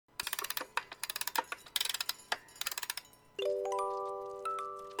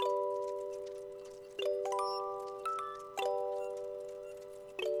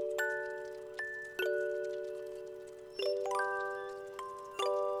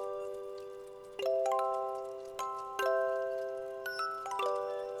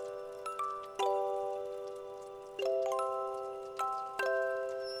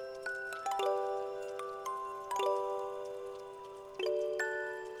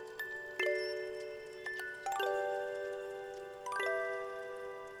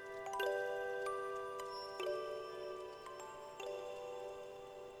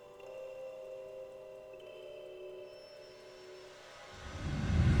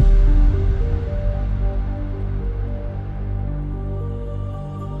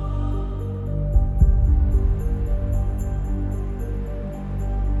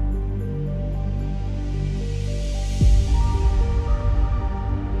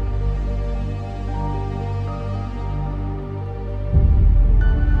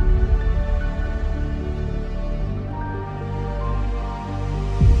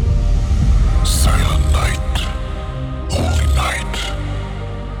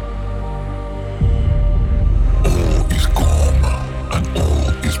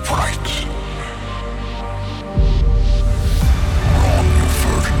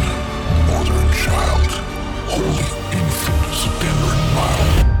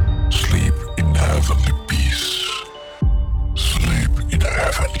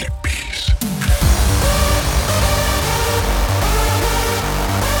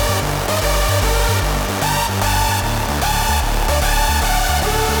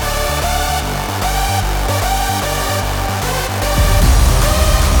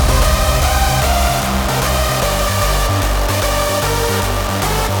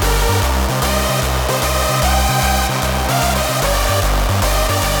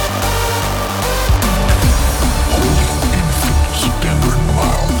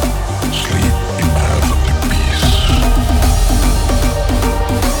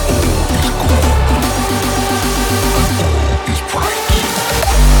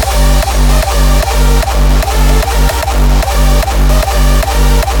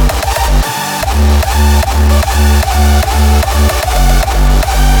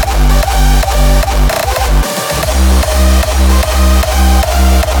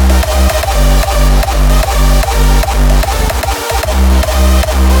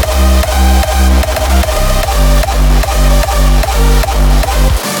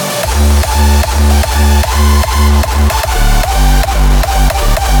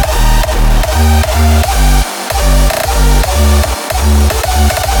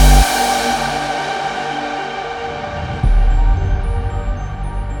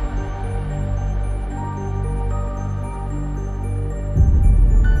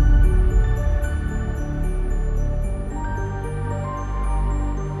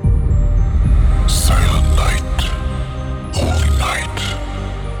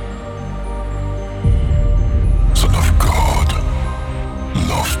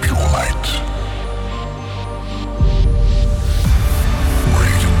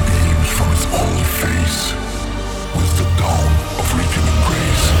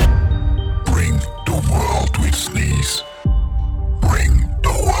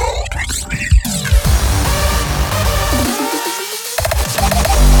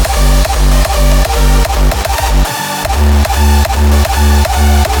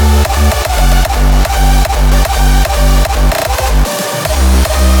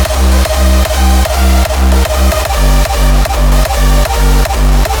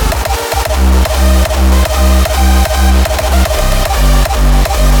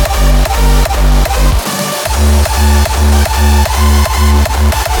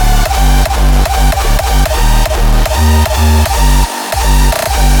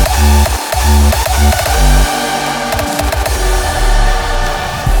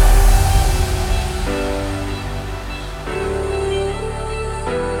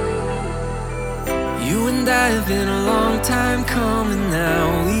I have been a long time coming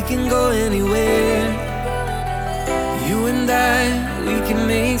now. We can go anywhere. You and I, we can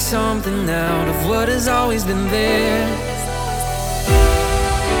make something out of what has always been there.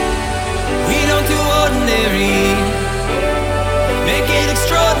 We don't do ordinary, make it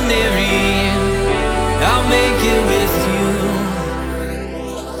extraordinary. I'll make it with you.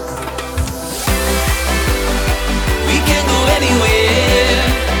 We can go anywhere,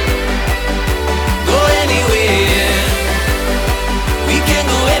 go anywhere. We can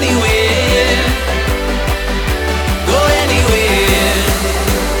go anywhere, go anywhere.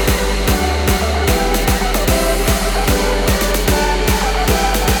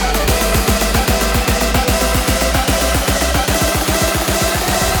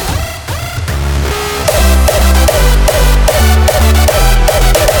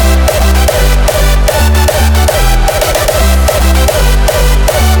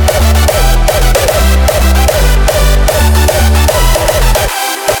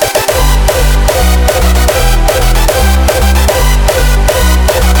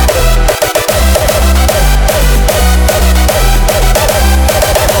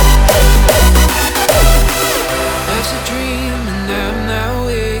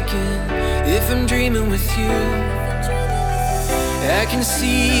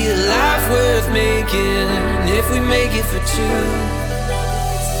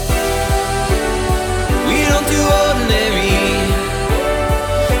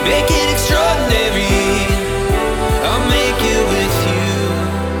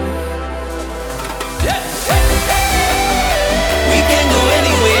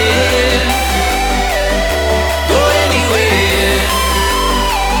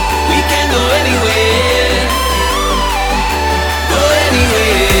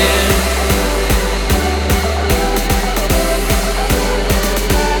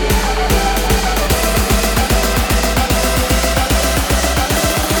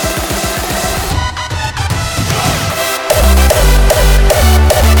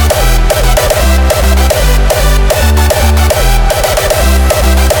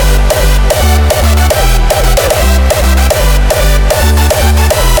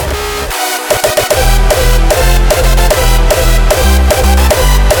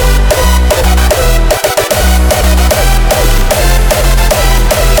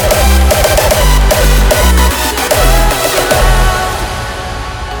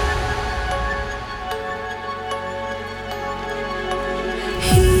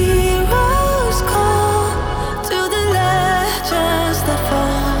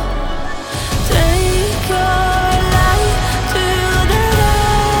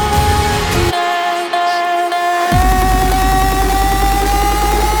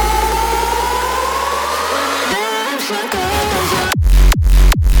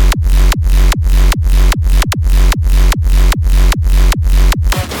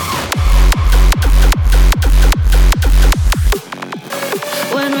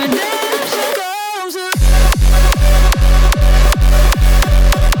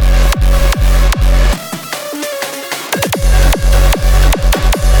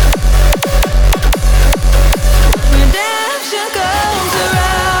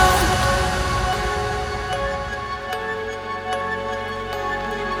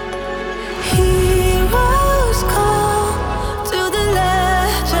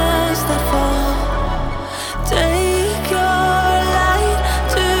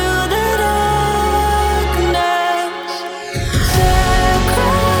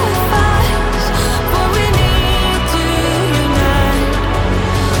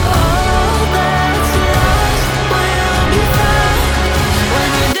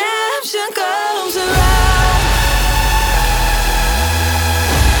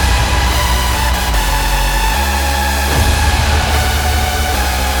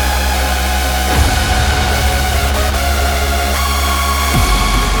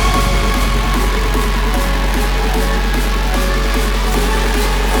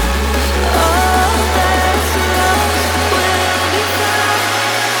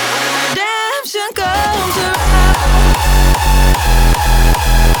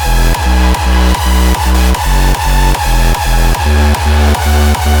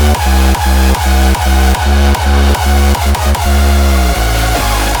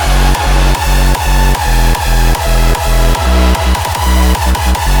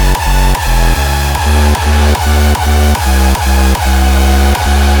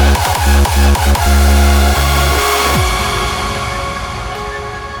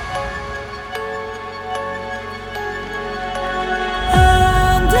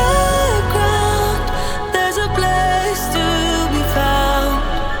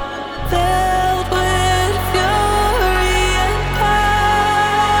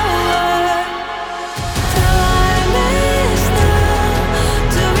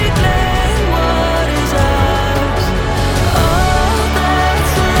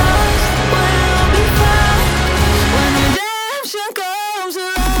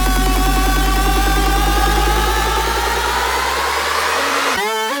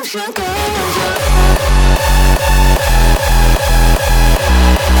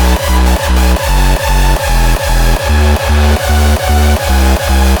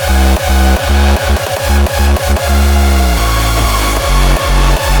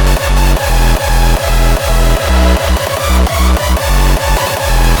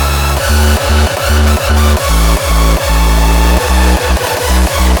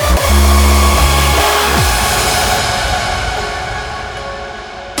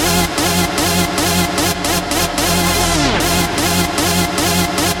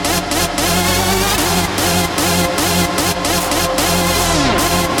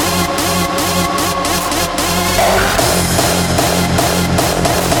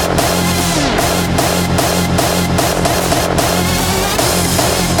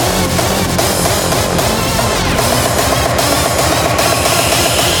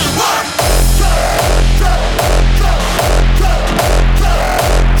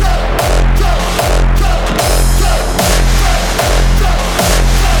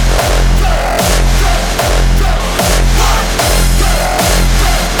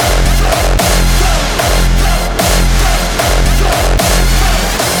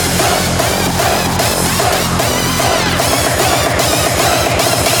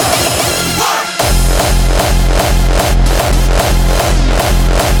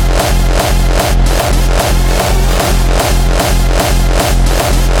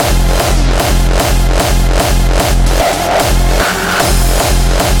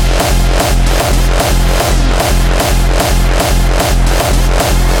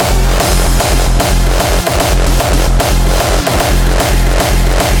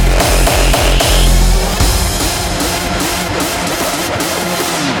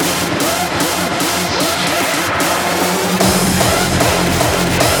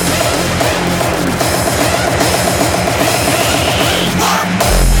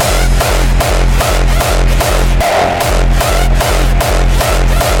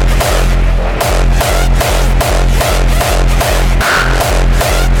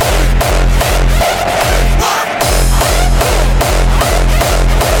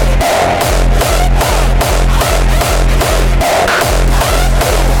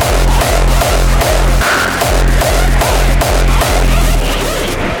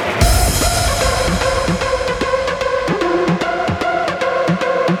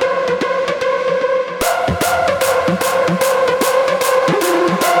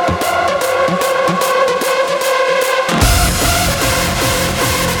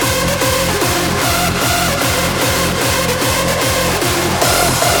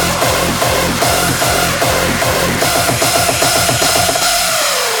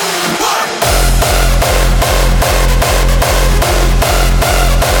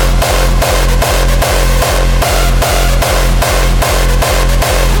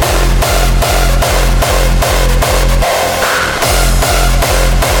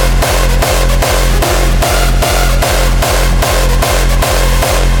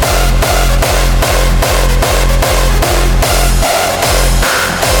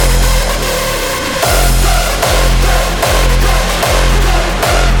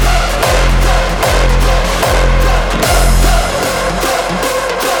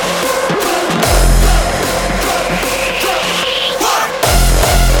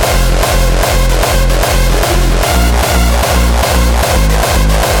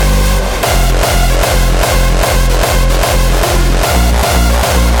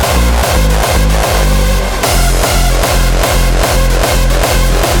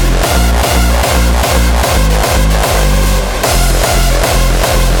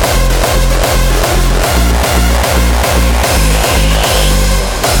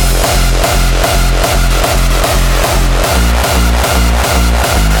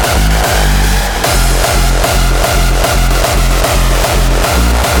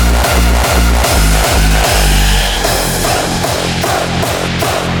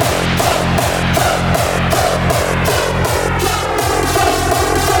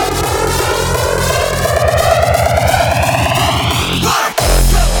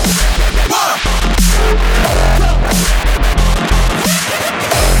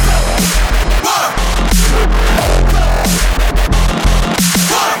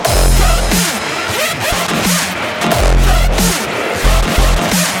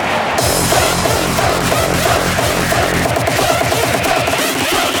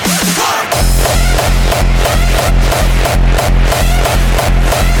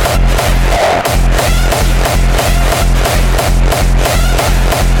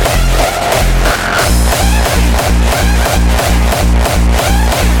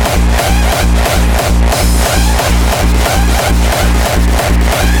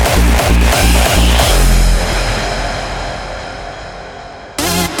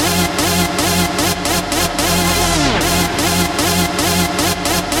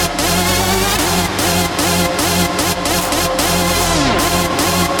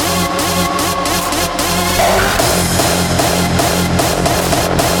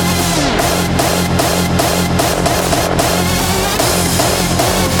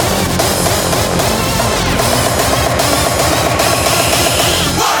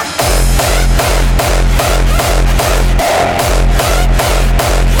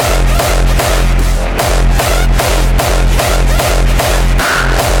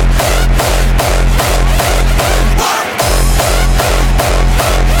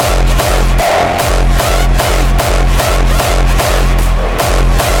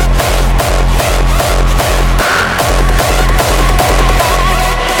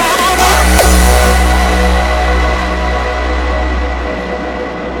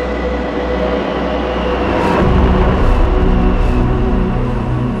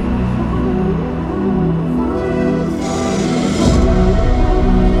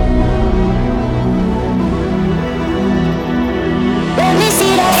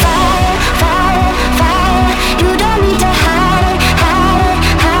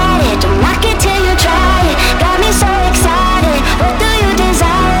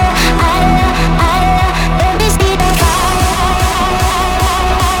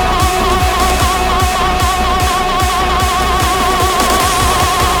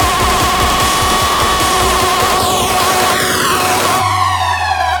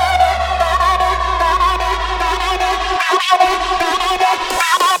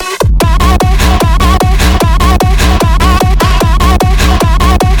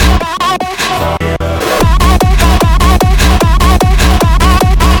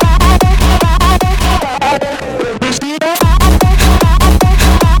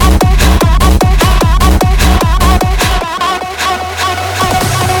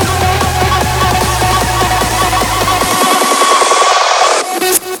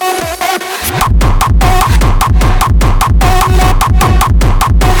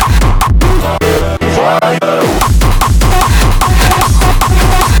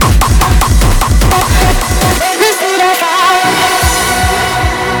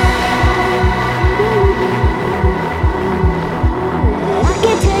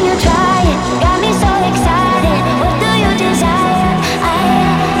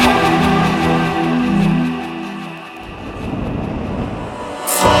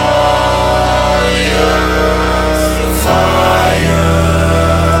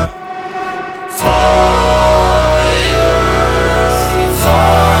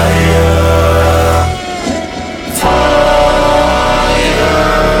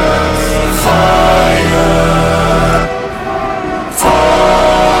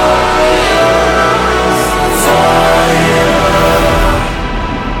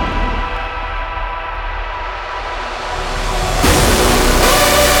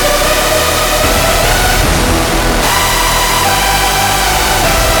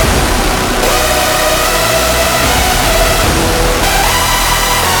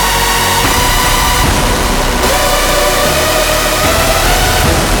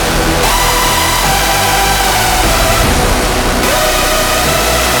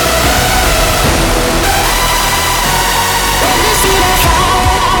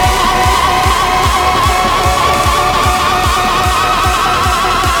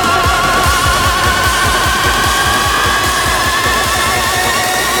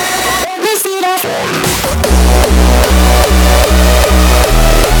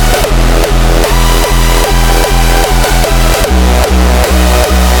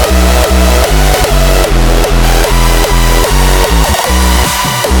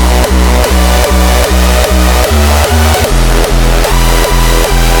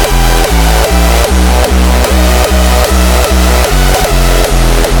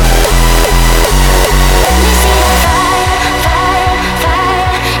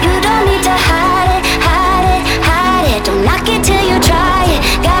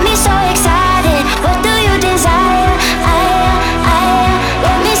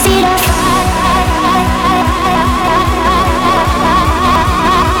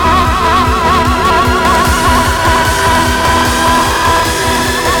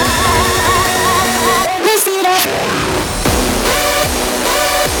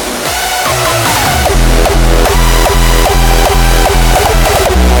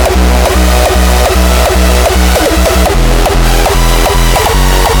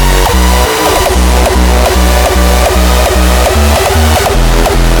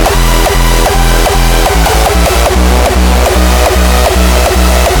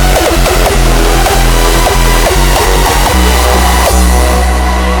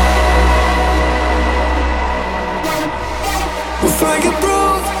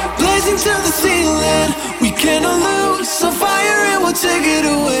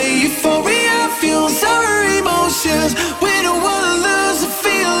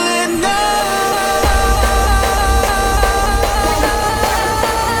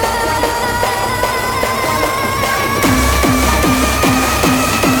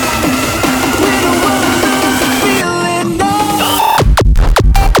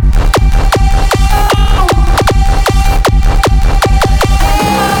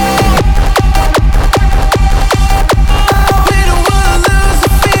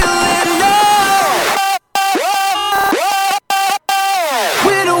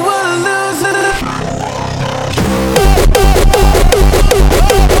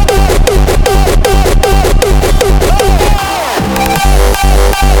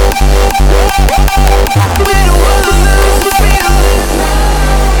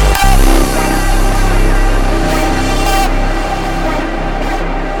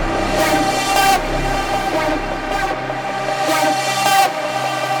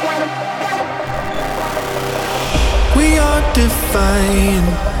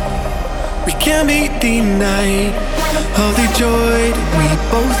 We can't be denied all the joy that we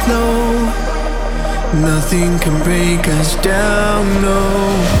both know. Nothing can break us down, no.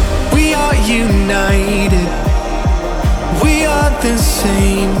 We are united, we are the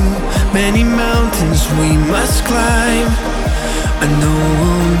same. Many mountains we must climb. I know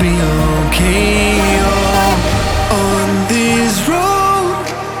we'll be okay. Oh, on this road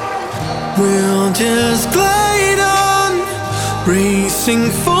we'll just glide on, racing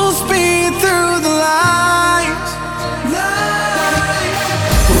full speed through the lights.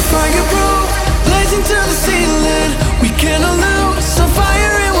 We're fireproof, blazing to the ceiling. We cannot lose, so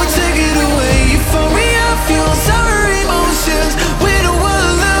fire it will take it away. Euphoria fuels our emotions. We don't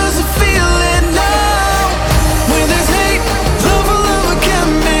wanna lose the feeling now. When there's hate, love will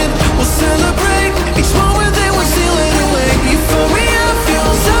overcome it. We'll celebrate each moment, then we'll seal it away. Euphoria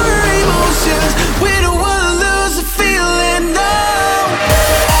fuels our emotions. We don't wanna lose the feeling now.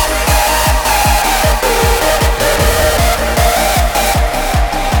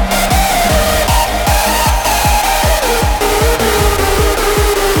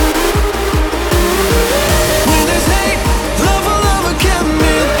 When there's hate, love will overcome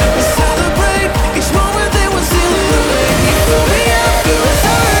it. We'll celebrate each moment, then we'll seal it away. Euphoria fuels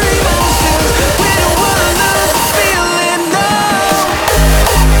our emotions. We don't wanna lose the feeling now.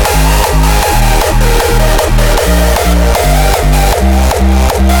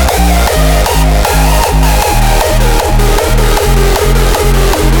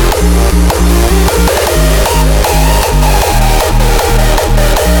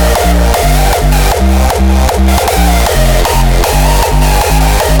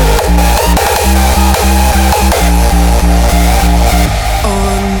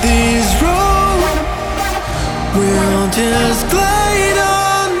 On this road we'll just glide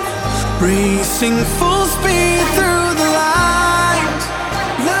on, racing full speed through the lights.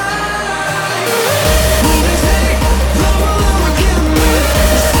 When there's hate, love will overcome it.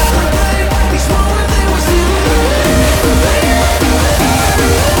 We'll celebrate each moment, then we'll seal it away.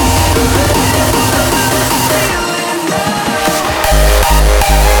 Feeling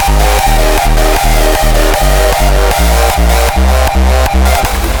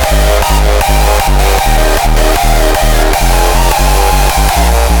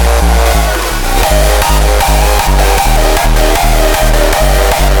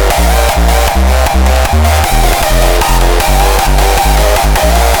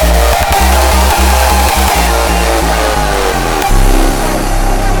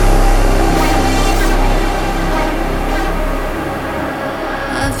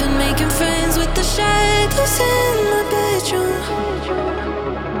I've been making friends with the shadows in my bedroom.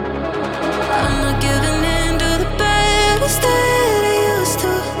 I'm not giving in to the battles that I used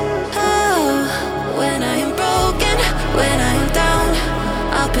to. Oh, when I am broken, when I am down,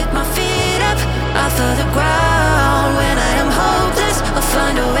 I'll pick my feet up off of the ground. When I am hopeless, I'll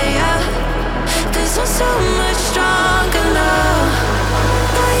find a way out. 'Cause I'm so much stronger now.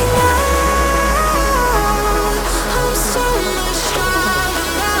 I know I'm so much stronger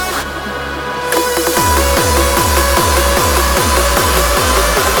now.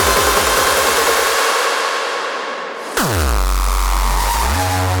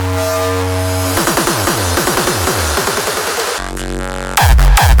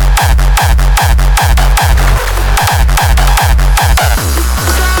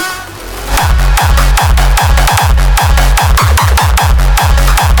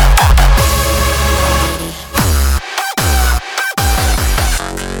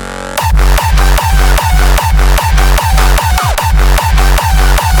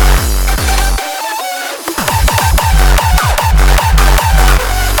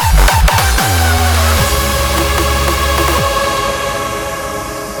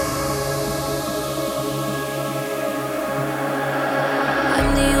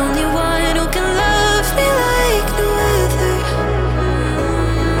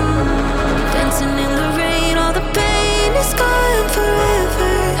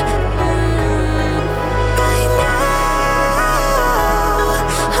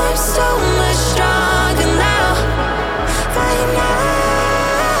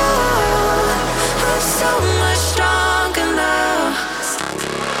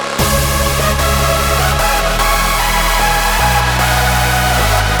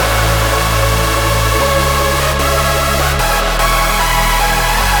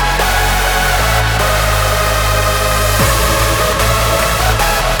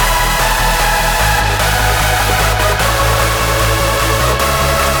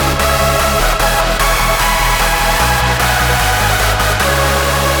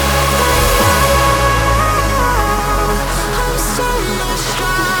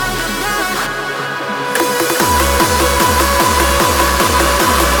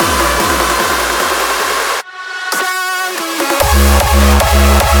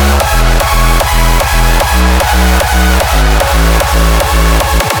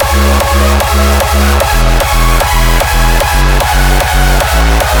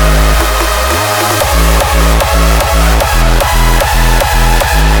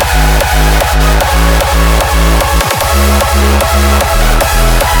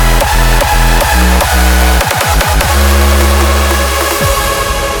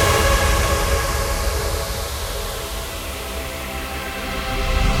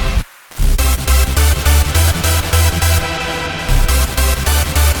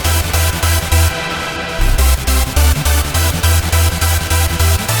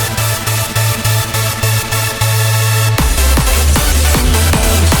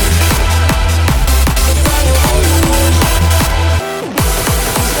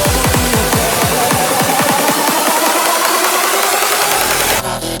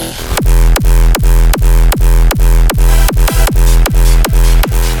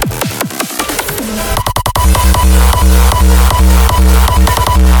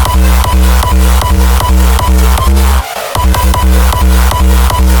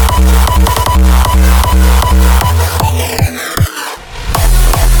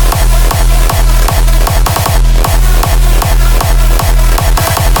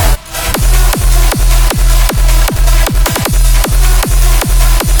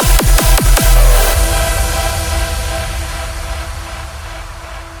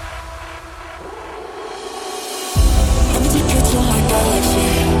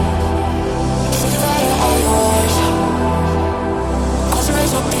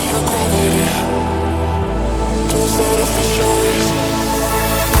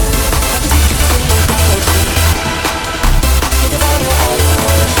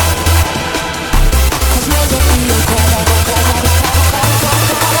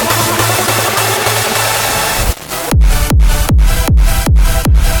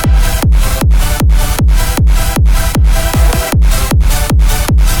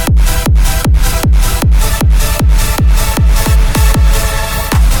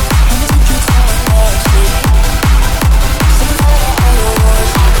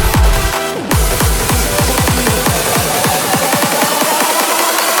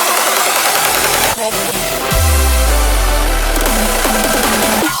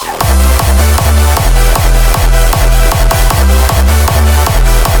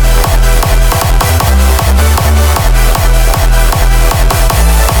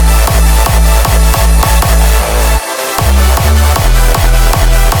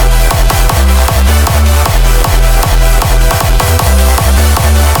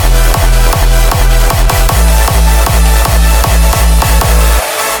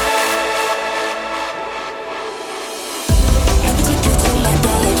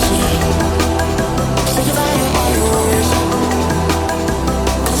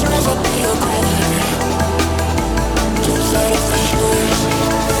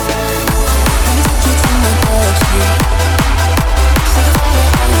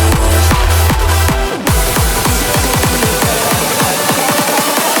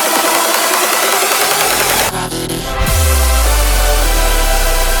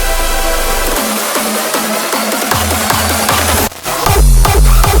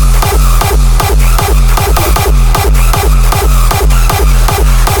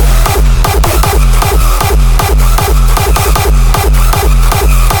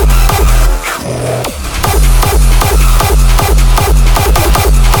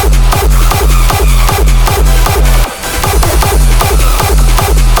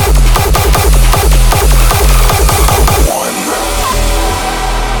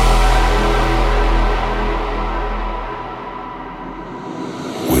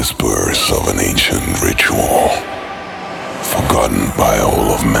 whispers of an ancient ritual, forgotten by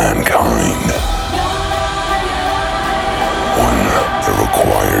all of mankind. One that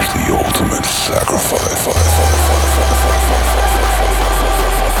requires the ultimate sacrifice.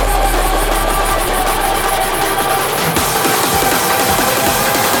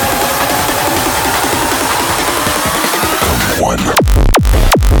 One.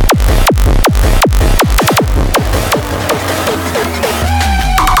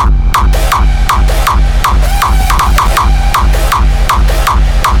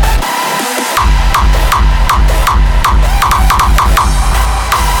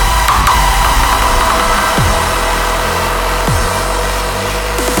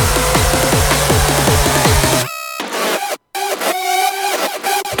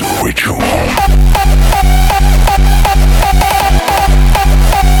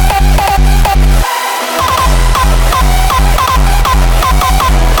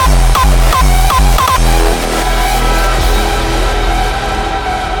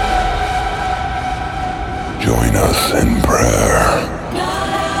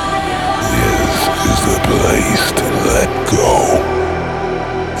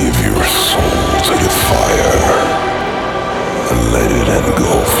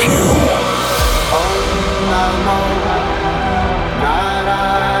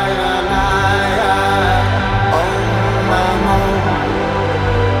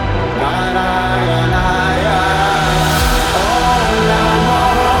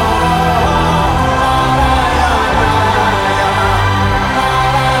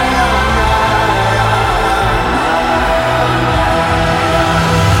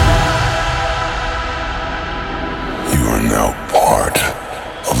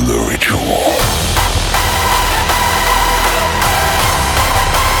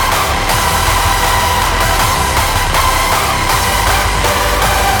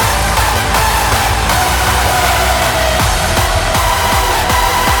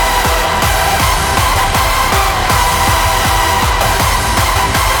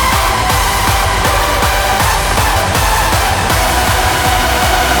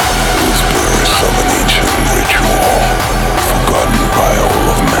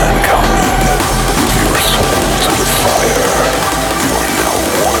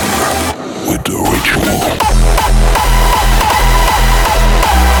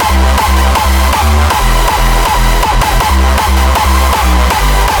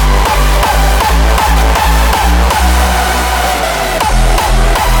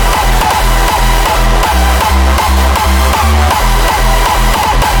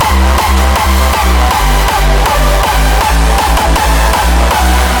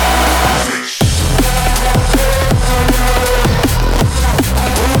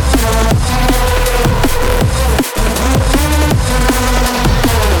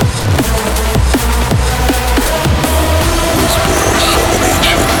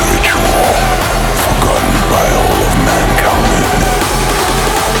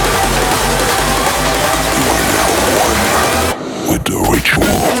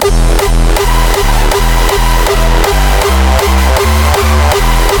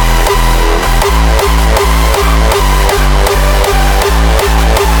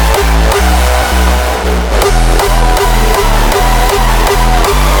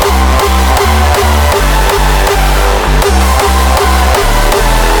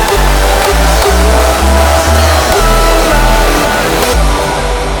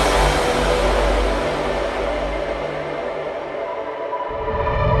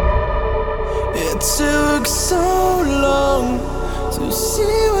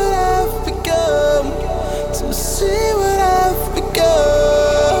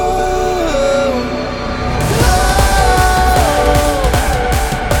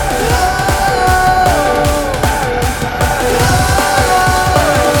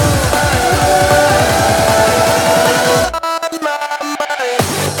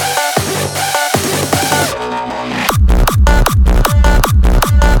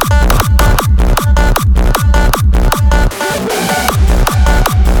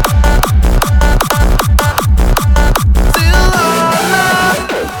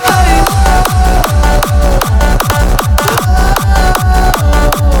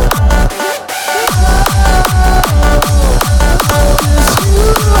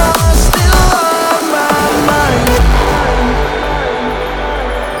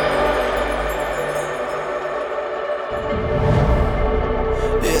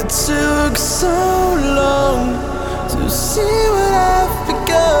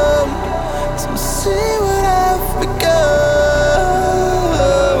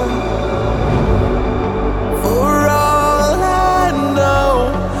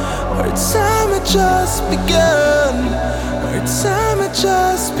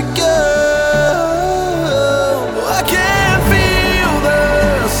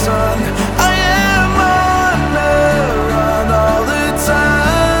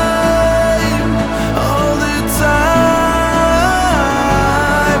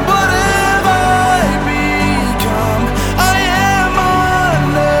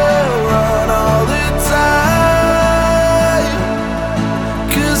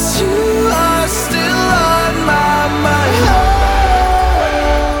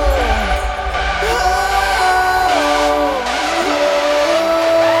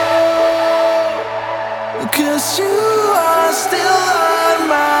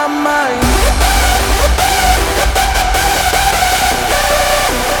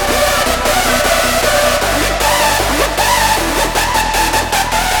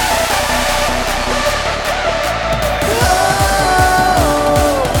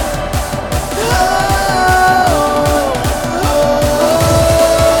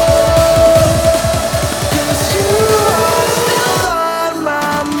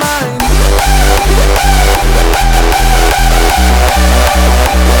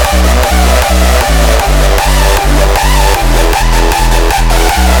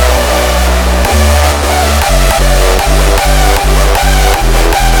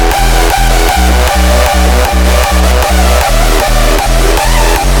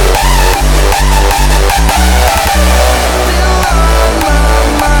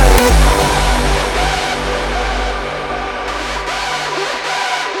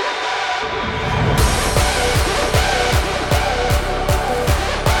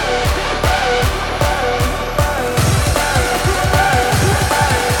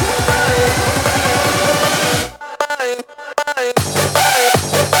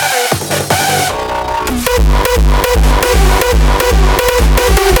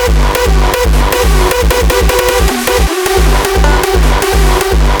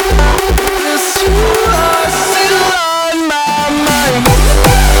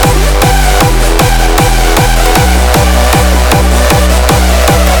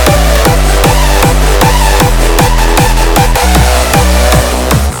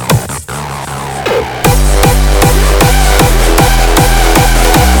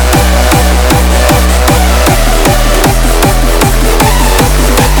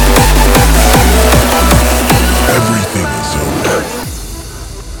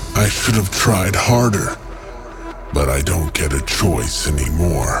 tried harder, but I don't get a choice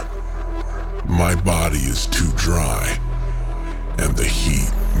anymore. My body is too dry, and the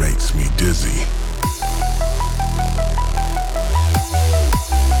heat makes me dizzy.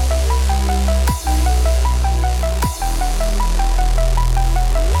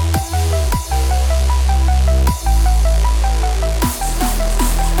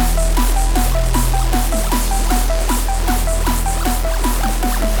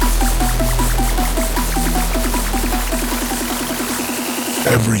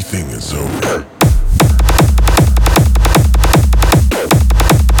 Everything is over.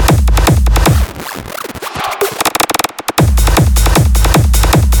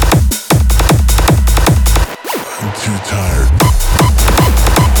 I'm too tired.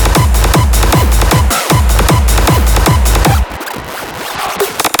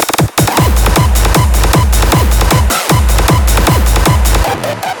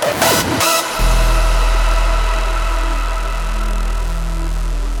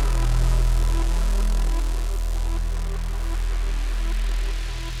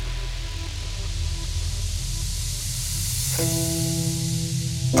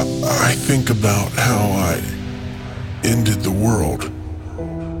 I think about how I ended the world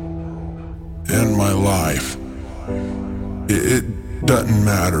and my life. It doesn't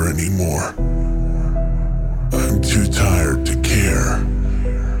matter anymore. I'm too tired to care.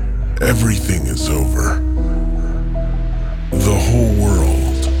 Everything is over. The whole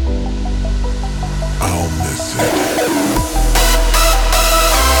world. I'll miss it.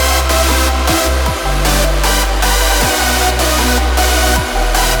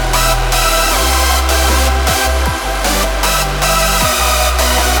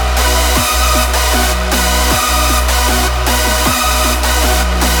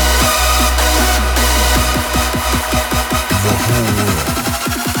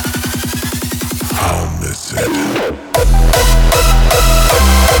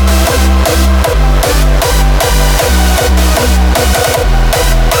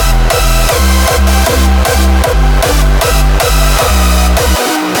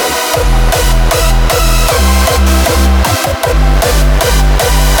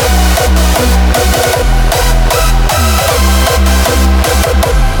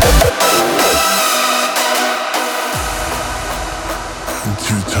 I'm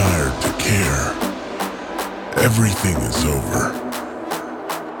too tired to care. Everything is over.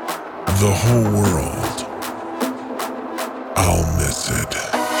 The whole world. I'll miss it.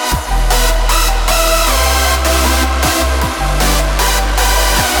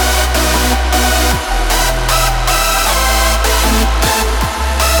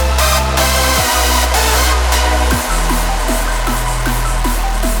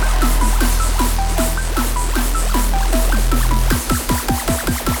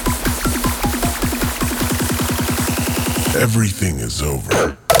 Everything is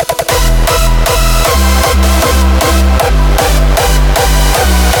over.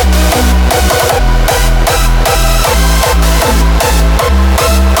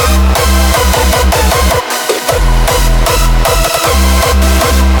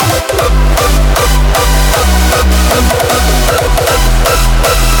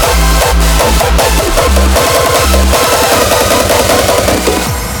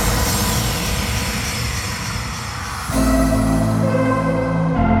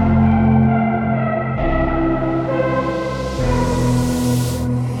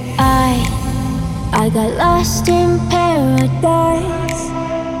 I got lost in paradise.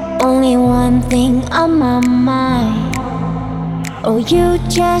 Only one thing on my mind. Oh, you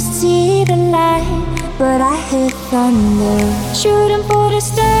just see the light, but I hear thunder. Shooting for the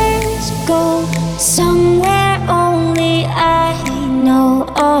stars, go somewhere only I know.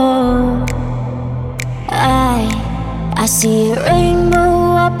 Oh, I see a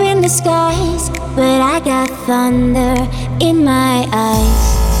rainbow up in the skies, but I got thunder in my eyes.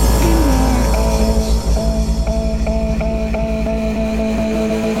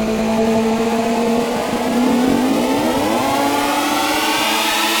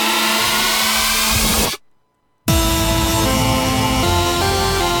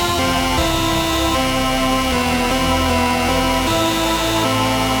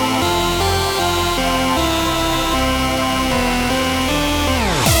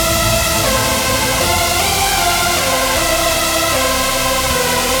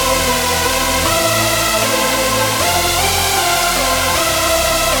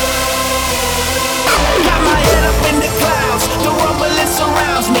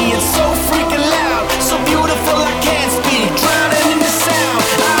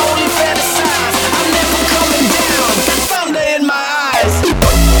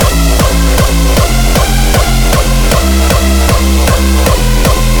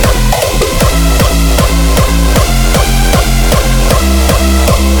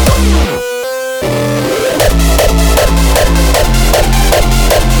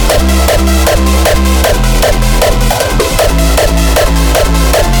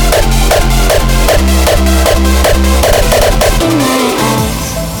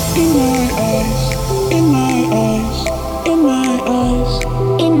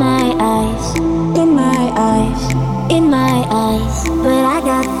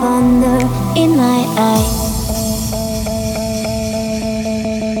 got thunder in my eyes.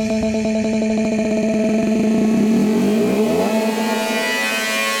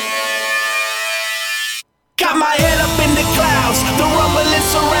 Got my head up in the clouds, the rumbling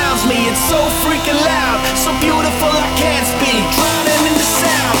surrounds me. It's so freaking loud, so beautiful I can't speak. Drowning in the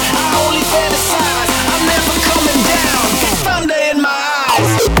sound, I only fantasize. I'm never coming down. Got thunder in my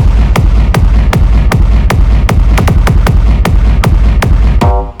eyes.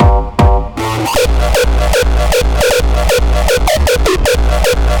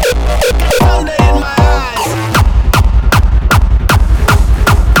 Got thunder in my eyes.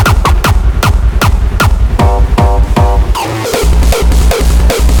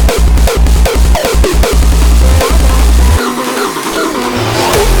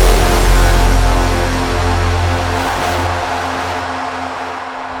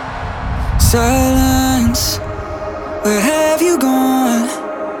 Silence, where have you gone?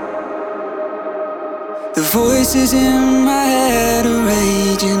 The voices in my head are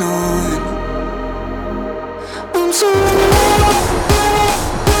raging on. I'm so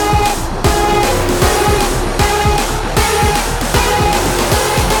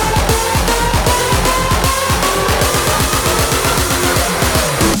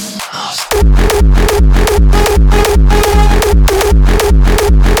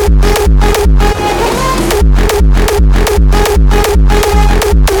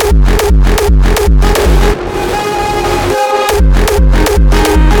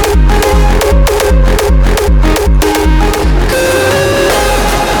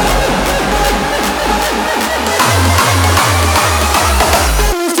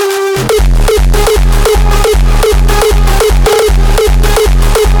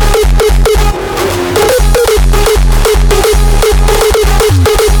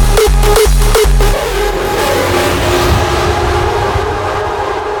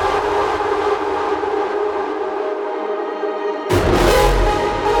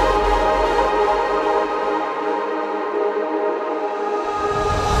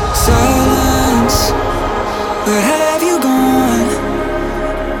silence, where have you gone?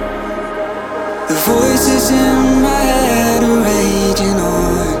 The voices in my head are raging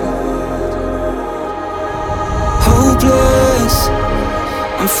on. Hopeless,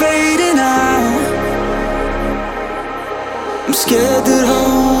 I'm fading out. I'm scared that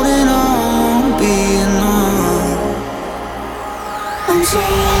holding on will be enough. I'm so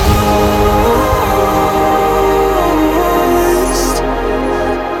lost.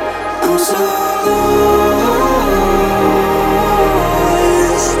 I'm so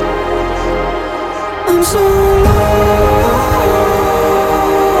lost. I'm so lost.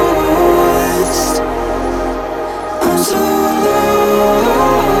 I'm so lost.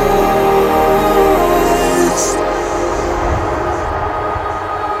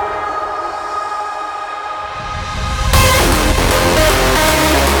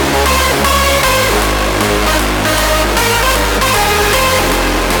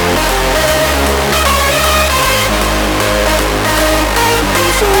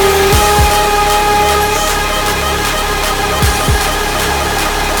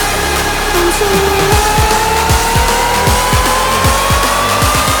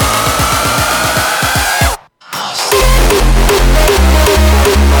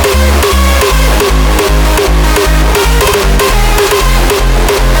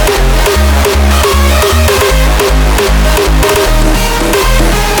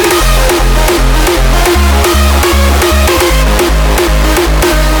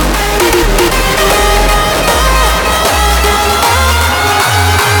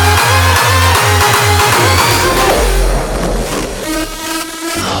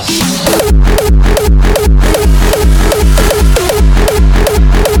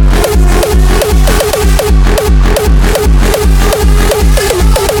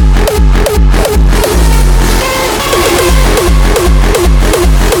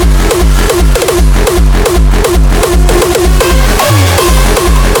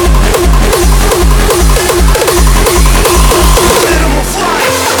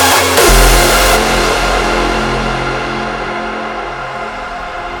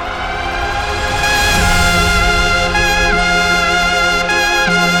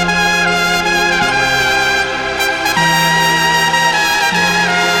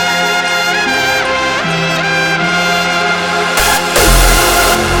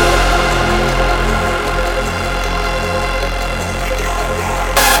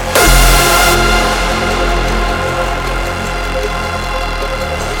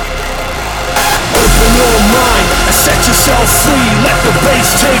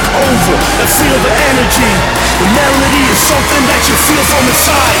 over and feel the energy. The melody is something that you feel from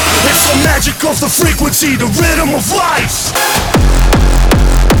inside. It's the magic of the frequency, the rhythm of life.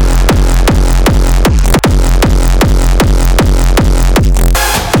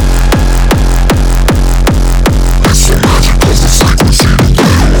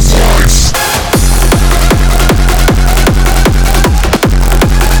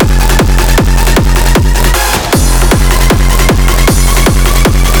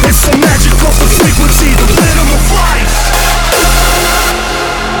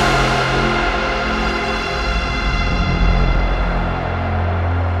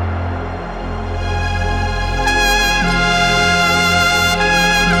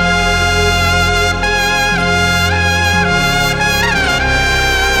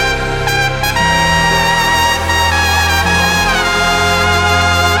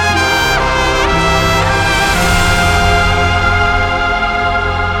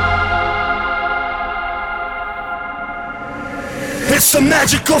 It's the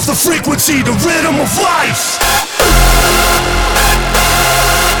magic of the frequency, the rhythm of life.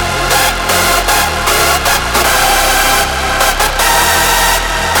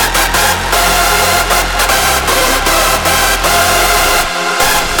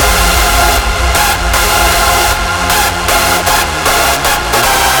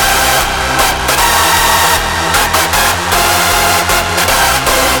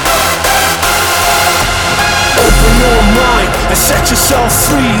 And set yourself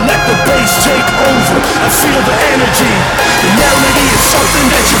free, let the bass take over and feel the energy. The melody is something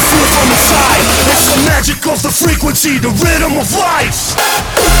that you feel from inside. It's the magic of the frequency, the rhythm of life.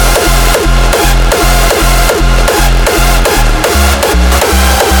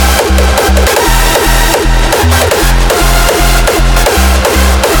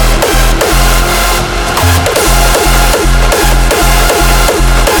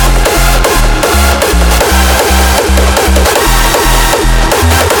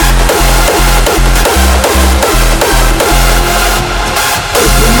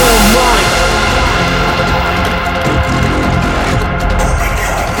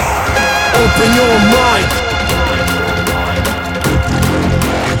 Open your mind.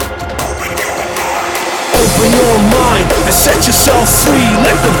 Open your mind and set yourself free.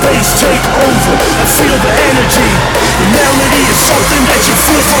 Let the bass take over and feel the energy. The melody is something that you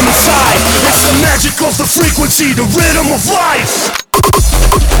feel from inside. It's the magic of the frequency, the rhythm of life.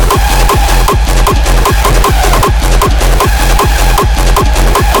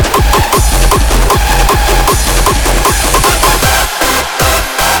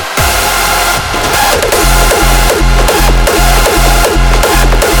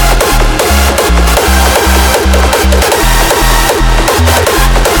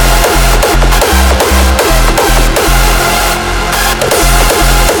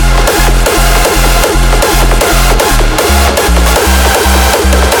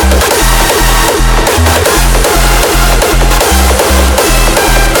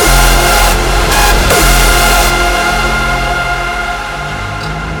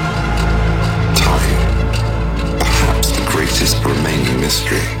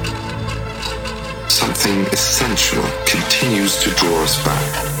 Something essential continues to draw us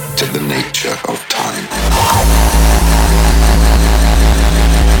back to the nature of time.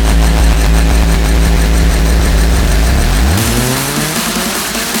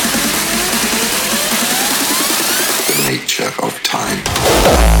 The nature of time.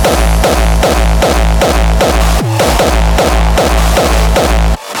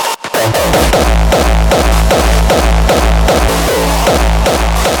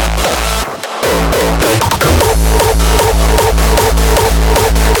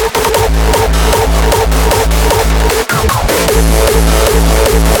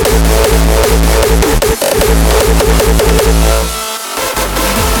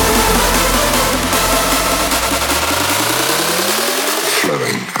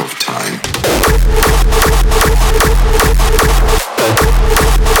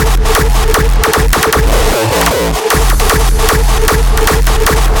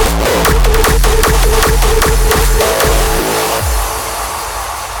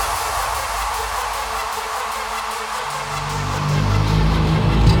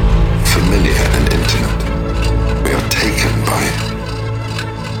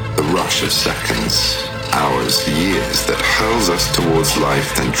 of seconds, hours, years that hurls us towards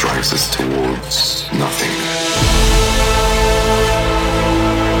life, then drags us towards nothing.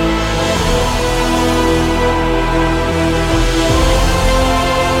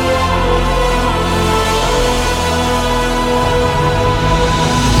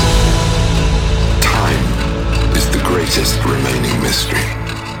 Time is the greatest remaining mystery.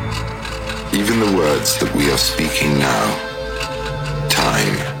 speaking now,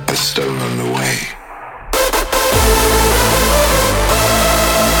 time has stolen away.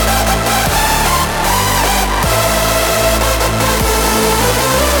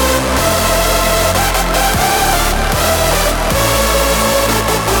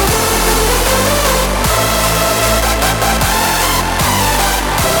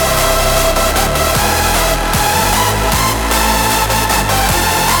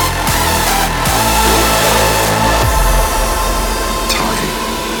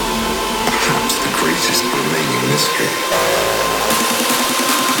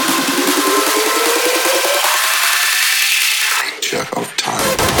 Of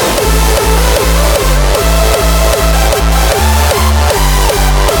time.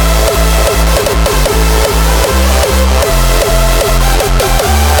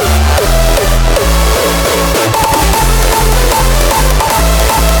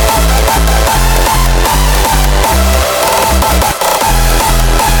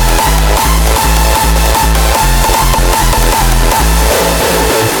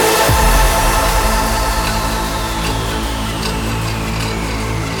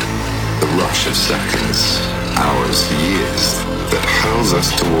 Of seconds, hours, years that hurls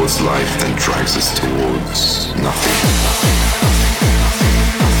us towards life then drags us towards nothing.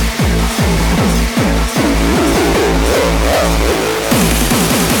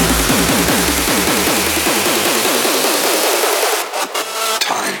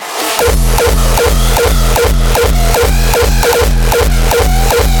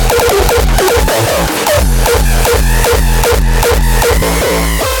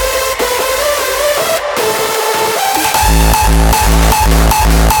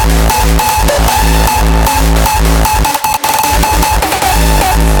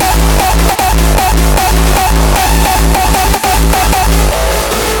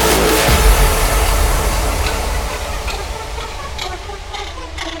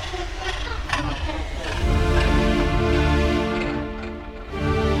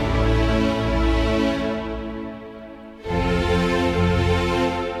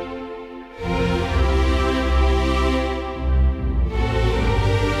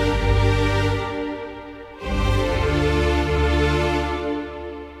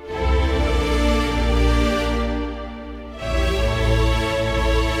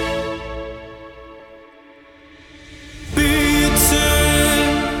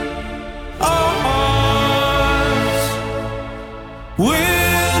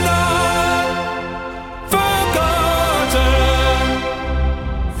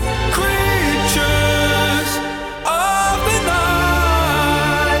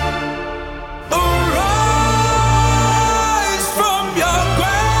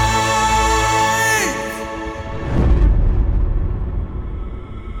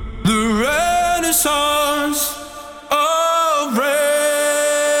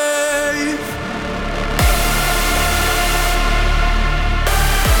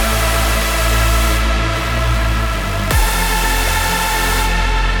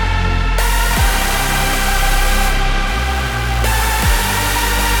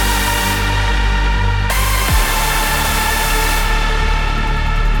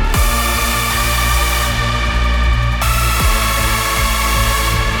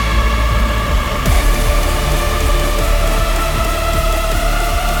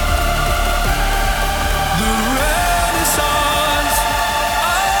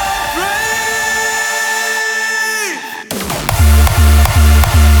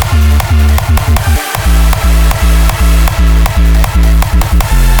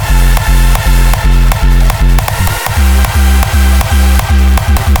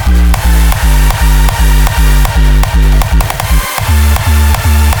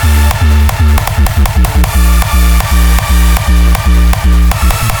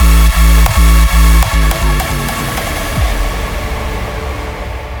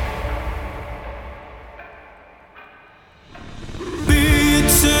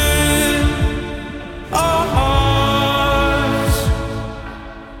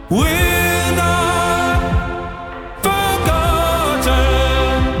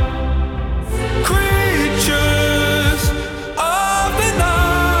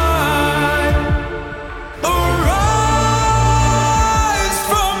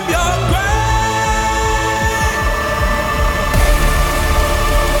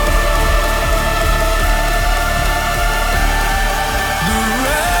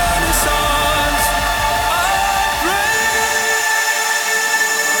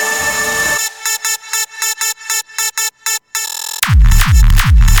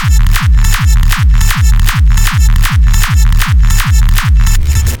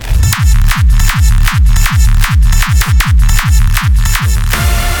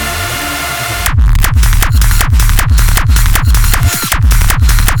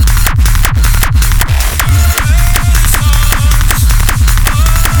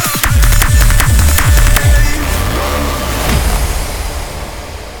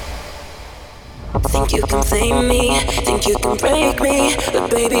 Think you can flame me, think you can break me, but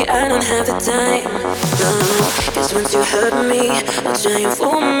baby, I don't have the time. No, cause once you hurt me, I'll try and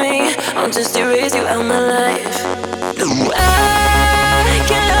fool me, I'll just erase you out my life. No, I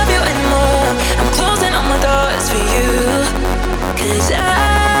can't love you anymore, I'm closing all my doors for you. Cause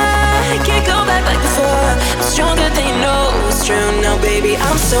I can't go back like before, I'm stronger than you know it's true. Now baby,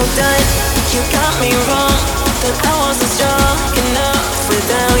 I'm so done, you got me wrong, that I wasn't strong enough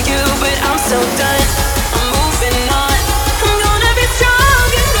without you. But I'm so done, I'm moving on, I'm gonna be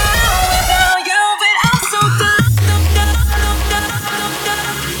stronger now without you. But I'm so done.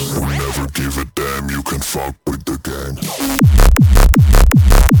 Never give a damn, you can fuck with the gang.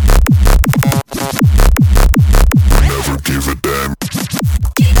 Never give a damn.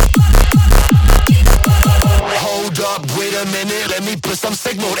 Hold up, wait a minute, let me put some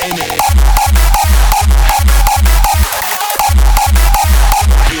signal in it.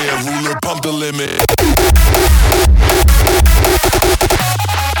 Yeah, ruler, pump the limit.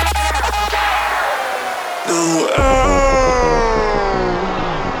 No,